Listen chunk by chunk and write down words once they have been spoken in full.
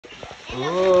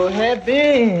Oh,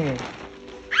 Heaven.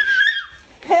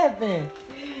 Heaven.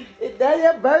 Is that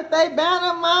your birthday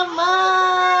banner, Mama?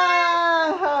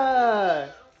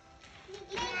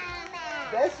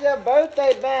 That's your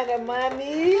birthday banner,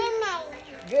 Mommy.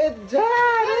 Good job.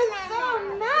 That's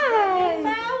so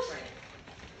nice.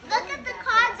 Look at the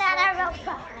card that I wrote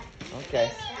for her.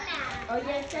 Okay. Oh,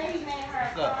 yes, he made her a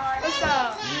What's up? card. What's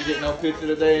up? You didn't get no picture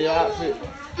today in your outfit?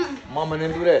 Mama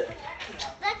didn't do that.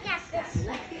 Look at this.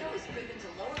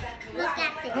 Look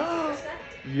at this.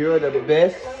 You're the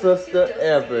best sister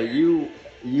ever. You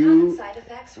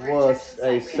was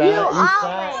a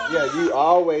shine. You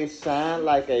always shine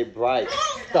like a bright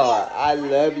star. I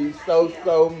love you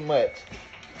so much.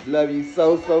 Love you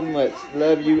so much.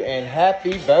 Love you and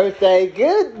happy birthday.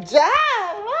 Good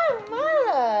job,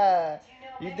 Mama.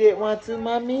 You did one too,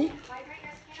 Mommy?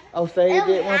 Oh, say you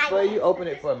did one for you. Open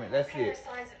it for me. Let's see it.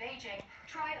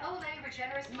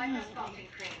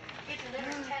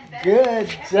 Good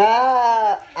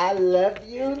job. I love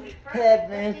you,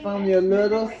 Heaven, from your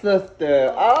little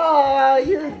sister. Oh,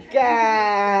 you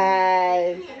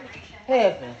guys.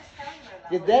 Heaven,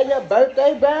 is that your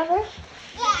birthday banner?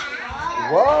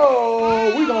 Yeah.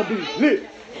 Whoa, we gonna be lit.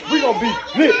 We gonna be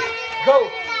lit. Go,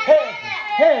 Heaven,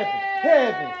 Heaven,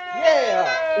 Heaven. Yeah.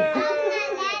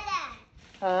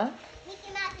 Huh?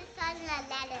 Mickey Mouse is signing a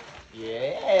letter.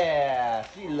 Yeah,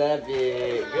 she loved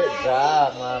it. Good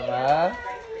job, Mama.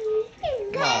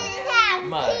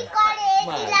 Molly.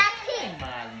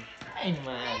 Hey,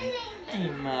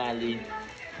 Molly.